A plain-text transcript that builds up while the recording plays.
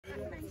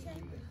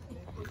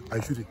Are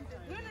you shooting?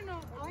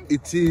 No.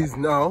 It is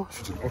now.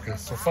 Shooting. Okay,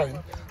 so fine.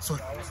 So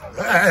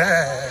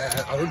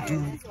I don't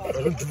do.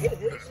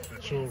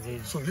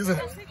 So here's an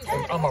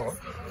armor.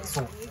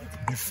 So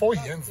before he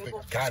hands the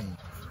gun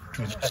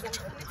to an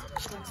actor,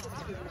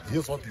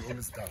 here's what he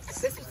always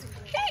does.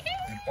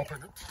 He'll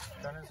open it.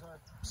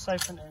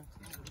 Safe and empty.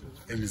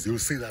 And he'll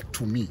say that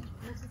to me.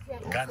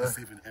 Gun is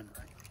safe and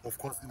empty. Of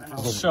course, in the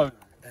front of Show.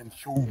 and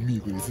show me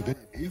when you see that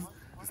it is.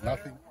 It's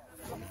nothing.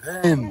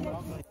 Then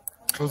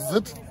closes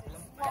it.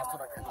 That's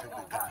what I can take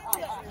the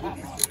gun.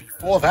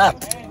 Before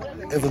that,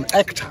 as an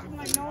actor,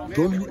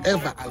 don't you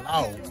ever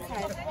allow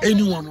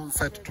anyone on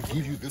set to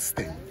give you this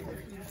thing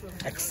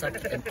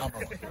except an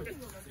armor.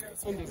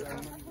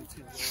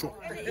 Sure.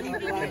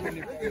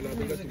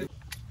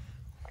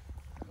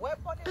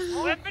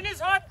 Weapon is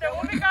hot, the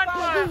woman can't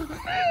fire.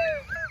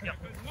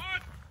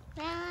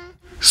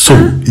 So,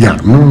 yeah,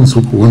 no one's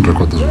won't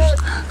record this.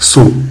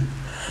 So,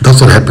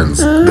 that's what happens.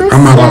 The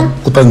camera,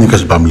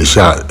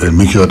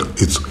 make sure that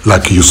it's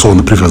like you saw in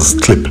the previous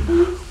clip,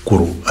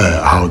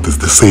 how there's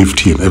the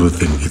safety and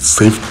everything. It's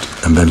safe,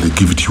 and then they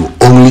give it to you.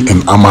 Only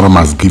an Amara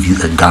must give you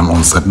a gun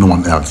on set, no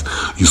one else.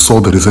 You saw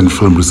the recent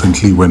film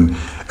recently when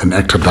an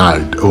actor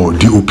died, or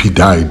DOP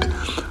died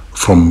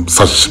from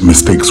such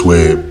mistakes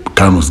where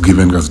gun was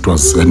given as it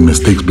was, and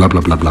mistakes, blah,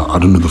 blah, blah, blah. I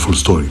don't know the full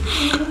story.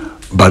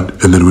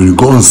 But, and then when you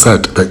go on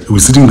set, we're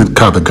sitting in the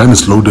car, the gun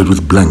is loaded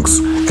with blanks,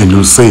 and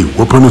you'll say,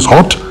 weapon is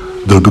hot,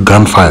 there'll be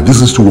gunfire. This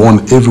is to warn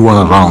everyone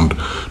around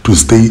to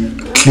stay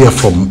clear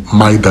from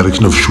my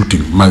direction of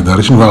shooting. My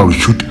direction where I will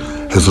shoot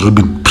has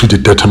already been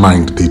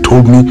predetermined. They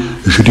told me,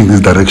 you're shooting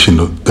this direction,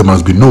 there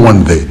must be no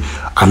one there.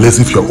 Unless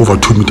if you're over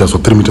 2 meters or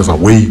 3 meters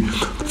away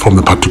from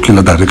the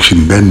particular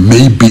direction, then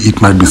maybe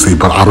it might be safe,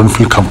 but I don't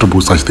feel comfortable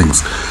with such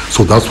things.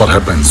 So that's what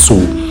happens. So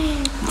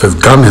the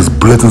gun has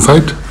bullets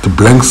inside, the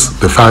blanks,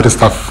 the fiery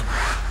stuff,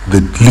 the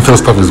lethal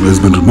stuff has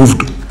been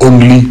removed,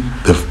 only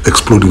the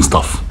exploding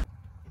stuff.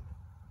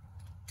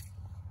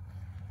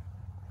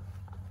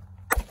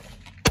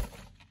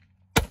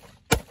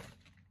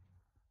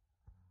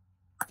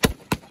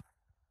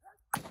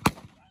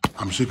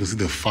 I'm sure you can see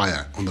the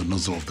fire on the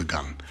nozzle of the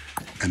gun,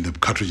 and the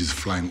cartridge is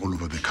flying all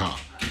over the car,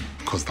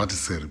 because that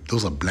is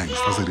those are blanks.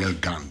 That's a real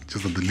gun.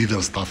 Just that the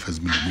lethal stuff has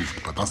been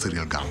removed, but that's a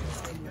real gun.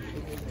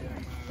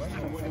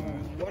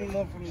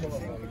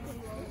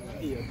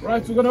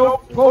 Right, we're gonna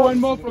go one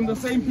more from the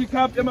same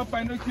pickup. Emma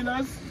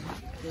binoculars.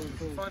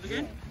 Fire it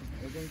again.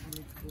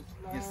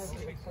 Yes.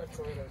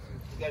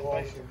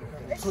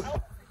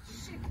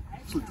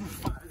 So do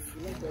 5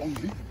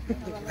 only,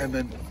 and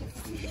then.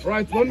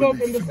 Right, one more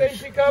from the same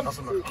pickup.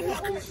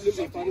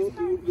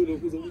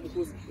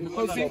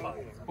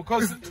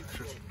 Because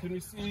can we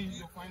see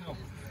your final?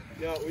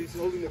 Yeah, he's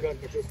holding the gun.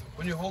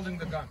 When you're holding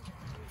the gun.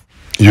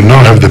 You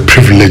now have the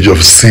privilege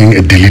of seeing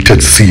a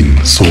deleted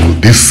scene. So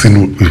this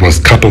scene was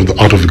cut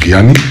out of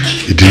Guyana.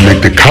 It didn't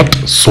make the cut,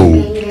 so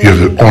you have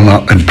the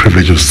honor and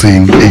privilege of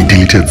seeing a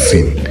deleted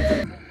scene.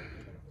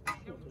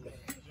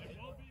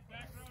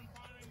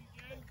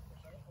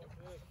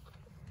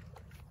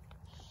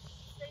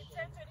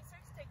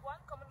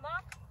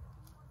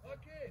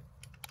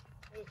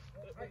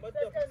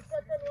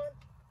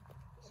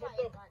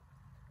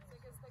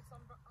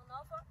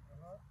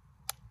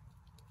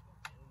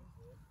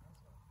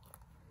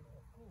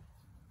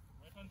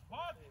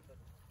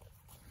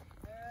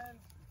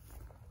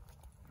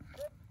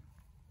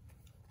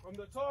 From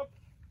the top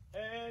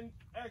and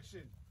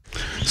action.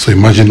 So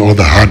imagine all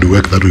the hard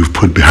work that we've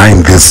put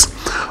behind this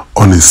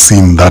on a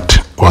scene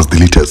that was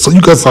deleted. So you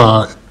guys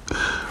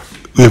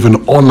we have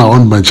an honor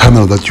on my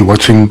channel that you're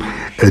watching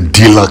a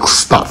deluxe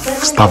stuff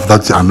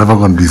that are never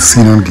going to be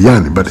seen on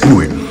Guyana. But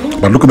anyway,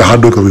 but look at the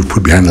hard work that we've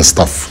put behind the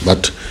stuff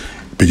but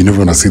you're never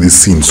going to see this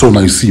scene. So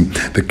now you see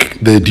the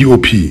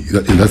DOP,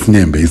 that's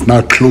Nyembe, is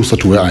now closer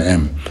to where I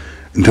am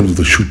in terms of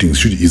the shooting.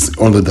 Shooting is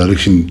on the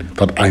direction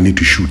that I need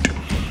to shoot.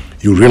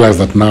 You realize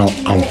that now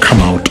I'll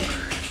come out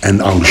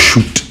and I'll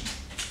shoot,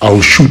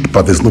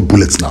 but there's no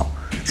bullets now.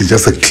 It's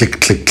just a click,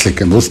 click,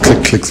 click, and those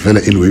click, clicks,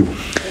 anyway,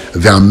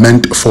 they are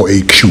meant for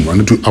a cue.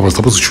 I was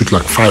supposed to shoot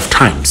like 5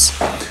 times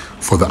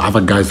for the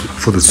other guys,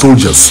 for the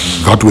soldiers.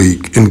 That way,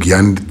 in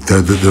Guyana,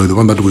 the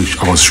one that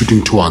I was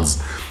shooting towards,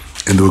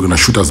 and they were gonna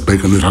shoot us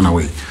back and we ran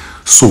away.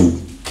 So,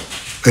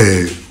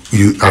 I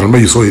remember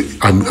you saw it.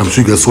 I'm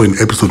sure you guys saw an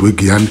episode where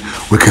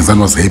Kenzan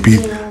was happy,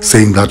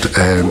 saying that.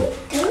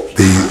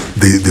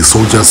 The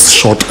soldiers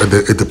shot at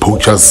the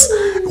poachers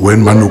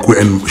when Manuku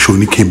and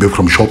Shoni came back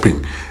from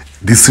shopping.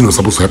 This scene was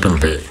supposed to happen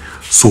there.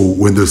 So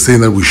when they're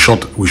saying that we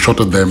shot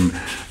at them,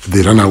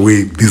 they ran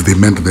away. They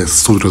meant this.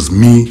 So it was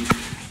me,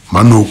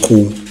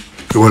 Manuku,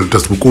 well, it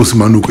was Bukosi,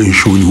 Manuku, and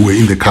Shoni who were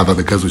in the car that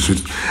the guys were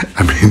shooting.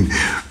 I mean,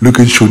 look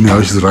at Shoni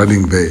how she's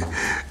running there.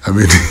 I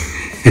mean,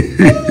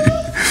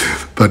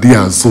 but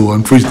yeah. So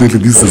unfortunately,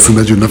 this is a scene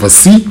that you never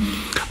see.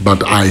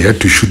 But I had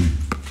to shoot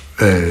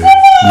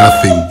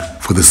nothing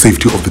for the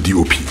safety of the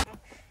DOP.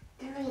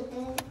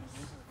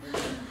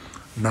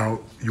 Now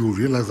you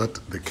realize that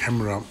the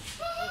camera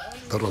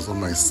that was on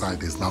my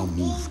side is now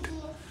moved.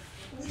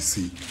 You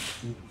see,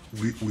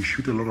 we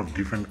shoot a lot of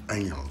different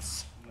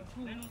angles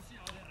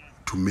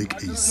to make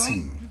a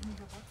scene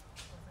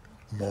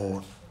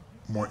more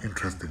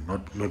interesting,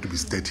 not to be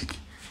static.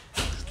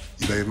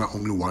 Either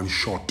only one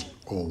shot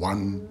or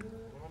one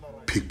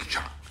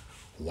picture,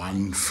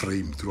 one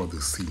frame throughout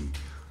the scene.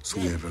 So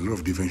we have a lot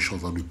of different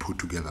shots that we put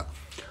together.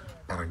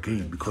 But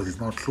again, because it's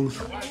not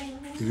closer,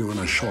 even when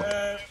I shot,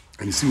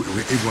 and you see where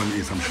everyone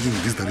is, I'm shooting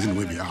in this direction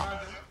where they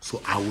are.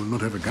 So I will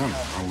not have a gun.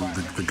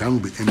 The gun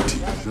will be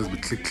empty. It'll just be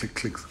click, click,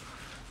 clicks.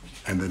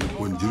 And then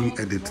when during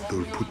edit,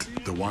 they'll put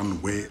the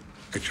one where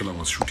actually I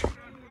was shooting.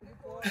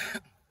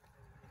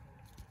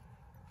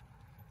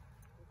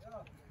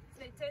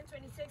 Take 10,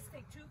 26,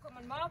 take 2, come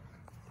on, Mark.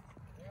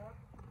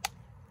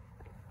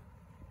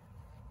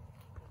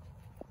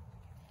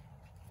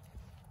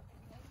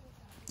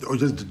 Oh,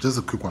 just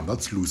a quick one.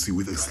 That's Lucy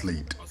with a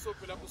slate.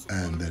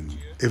 And then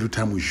every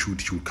time we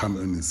shoot, she will come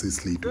in and say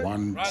slate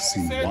 1,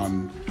 scene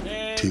 1,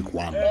 take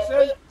 1.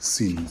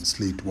 Scene,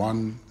 slate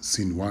 1,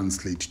 scene 1,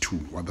 slate 2.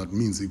 What that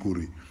means,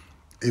 Igori,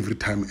 every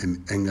time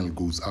an angle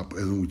goes up,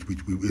 as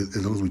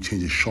long as we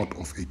change a shot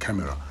of a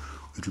camera,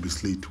 it will be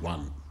slate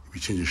 1. If we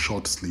change a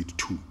shot, slate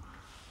 2.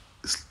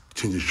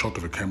 Change a shot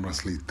of a camera,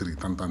 slate 3.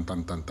 Tan, tan,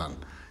 tan, tan, tan.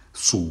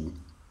 So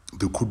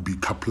there could be a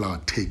couple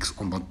of takes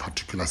on that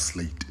particular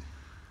slate.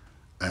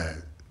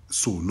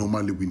 So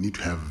normally we need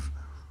to have,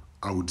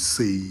 I would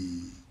say,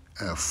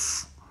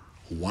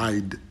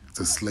 wide is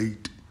a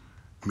slate,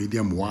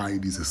 medium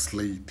wide is a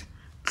slate,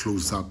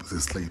 close up is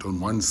a slate. On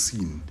one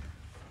scene,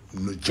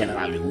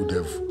 generally would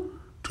have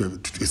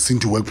a scene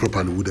to work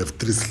properly would have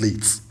 3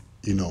 slates,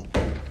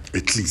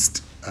 at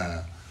least.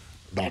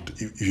 But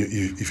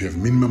if you have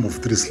minimum of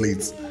 3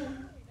 slates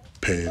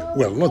per,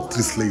 well, not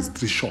 3 slates,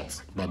 3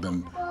 shots, but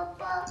then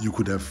you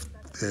could have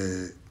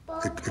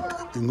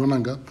in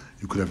Ngonanga,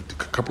 you could have a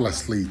couple of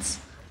slates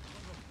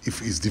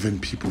if it's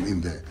different people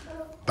in there,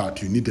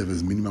 but you need to have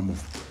a minimum of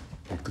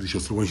 3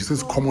 shots. So when she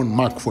says common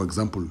mark, for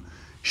example,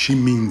 she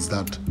means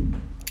that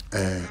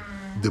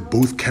the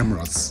both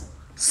cameras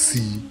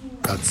see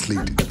that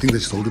slate. The thing that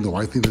she's holding, the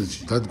white thing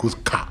that goes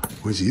ka.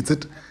 When she hits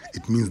it,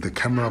 it means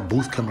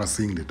both cameras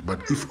seeing it.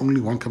 But if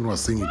only one camera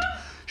was seeing it,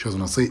 she was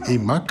gonna say A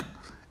mark.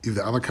 If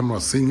the other camera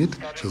was saying it,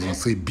 she was going to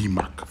say B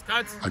mark.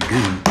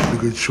 Again,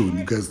 look at show.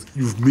 You guys,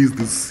 you've missed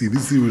this scene.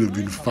 This scene would have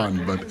been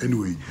fun. But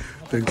anyway,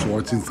 thanks for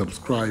watching.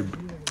 Subscribe.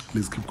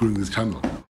 Let's keep growing this channel.